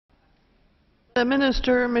Mr.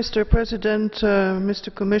 Minister, Mr. President,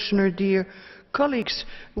 Mr. Commissioner, dear colleagues,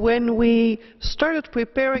 when we started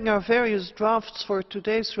preparing our various drafts for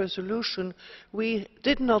today's resolution, we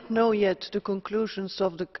did not know yet the conclusions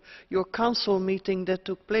of your Council meeting that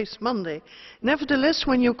took place Monday. Nevertheless,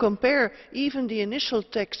 when you compare even the initial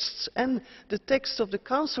texts and the text of the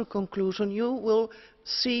Council conclusion, you will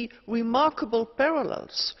see remarkable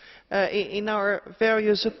parallels in our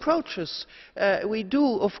various approaches. We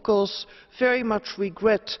do, of course, very much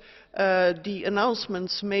regret the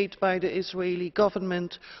announcements made by the Israeli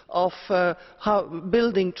government of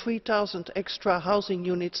building 3,000 extra housing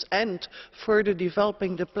units and further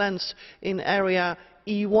developing the plans in area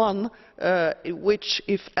E1, which,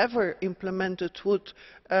 if ever implemented, would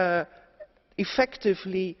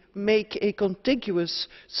effectively make a contiguous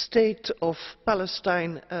state of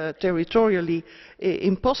Palestine territorially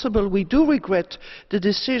impossible. We do regret the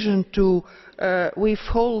decision to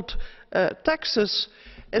withhold taxes.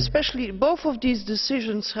 Especially both of these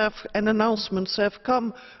decisions and announcements have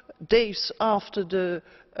come days after the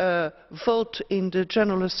vote in the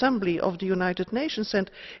General Assembly of the United Nations, and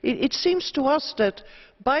it seems to us that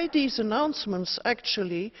by these announcements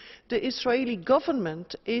actually the Israeli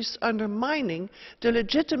government is undermining the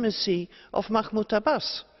legitimacy of Mahmoud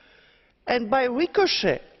Abbas, and by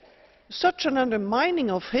ricochet such an undermining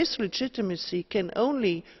of his legitimacy can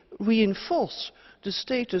only reinforce the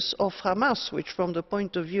status of Hamas, which from the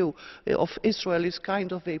point of view of Israel is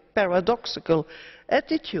kind of a paradoxical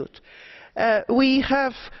attitude. We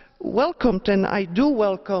have welcomed, and I do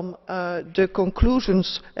welcome, the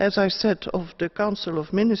conclusions, as I said, of the Council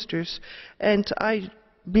of Ministers, and I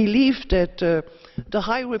believe that the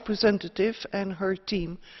High Representative and her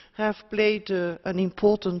team have played an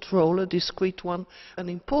important role, a discreet one, an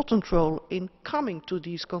important role in coming to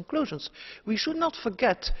these conclusions. We should not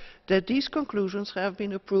forget that these conclusions have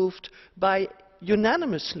been approved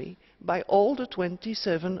unanimously by all the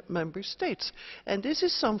 27 member states. And this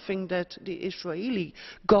is something that the Israeli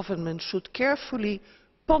government should carefully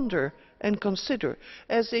ponder and consider,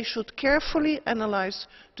 as they should carefully analyze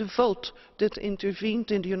the vote that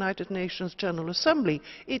intervened in the United Nations General Assembly.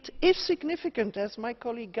 It is significant, as my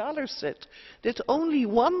colleague Gahler said, that only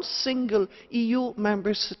one single EU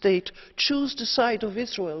member state chose the side of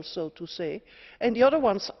Israel, so to say, and the other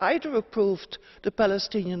ones either approved the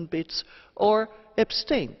Palestinian bids or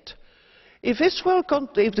abstained. If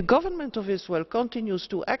the government of Israel continues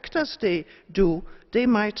to act as they do, they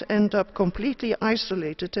might end up completely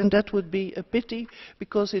isolated, and that would be a pity,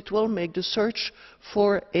 because it will make the search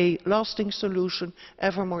for a lasting solution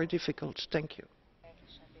ever more difficult. Thank you.